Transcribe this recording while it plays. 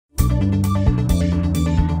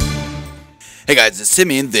Hey guys, it's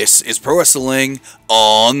Timmy and this is Pro Wrestling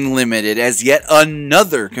Unlimited, as yet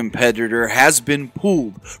another competitor has been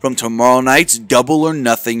pulled from tomorrow night's Double or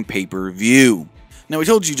Nothing pay-per-view. Now, we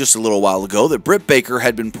told you just a little while ago that Britt Baker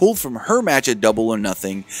had been pulled from her match at Double or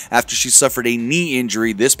Nothing after she suffered a knee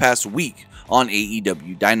injury this past week on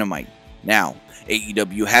AEW Dynamite. Now,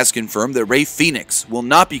 AEW has confirmed that Rey Fénix will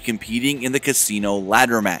not be competing in the Casino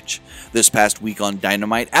ladder match. This past week on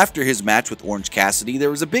Dynamite, after his match with Orange Cassidy, there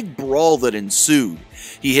was a big brawl that ensued.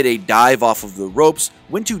 He hit a dive off of the ropes,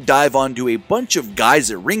 went to dive onto a bunch of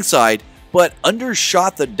guys at ringside, but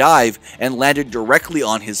undershot the dive and landed directly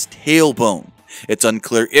on his tailbone. It's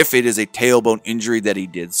unclear if it is a tailbone injury that he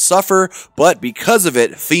did suffer, but because of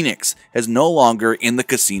it, Fénix is no longer in the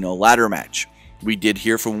Casino ladder match. We did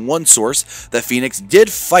hear from one source that Fénix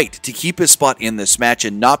did fight to keep his spot in this match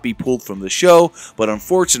and not be pulled from the show, but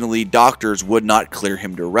unfortunately doctors would not clear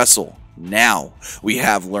him to wrestle. Now, we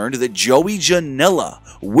have learned that Joey Janela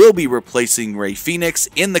will be replacing Rey Fénix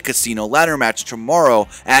in the Casino ladder match tomorrow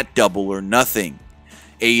at Double or Nothing.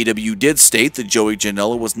 AEW did state that Joey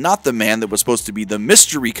Janela was not the man that was supposed to be the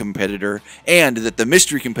mystery competitor, and that the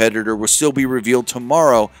mystery competitor will still be revealed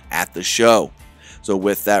tomorrow at the show. So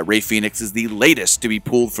with that, Rey Fénix is the latest to be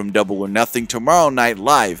pulled from Double or Nothing tomorrow night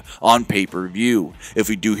live on pay-per-view. If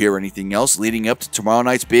we do hear anything else leading up to tomorrow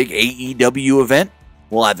night's big AEW event,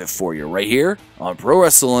 we'll have it for you right here on Pro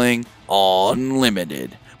Wrestling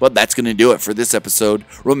Unlimited. But that's going to do it for this episode.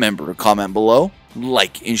 Remember to comment below,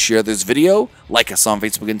 like and share this video, like us on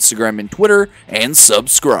Facebook, Instagram, and Twitter, and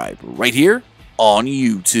subscribe right here on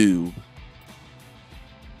YouTube.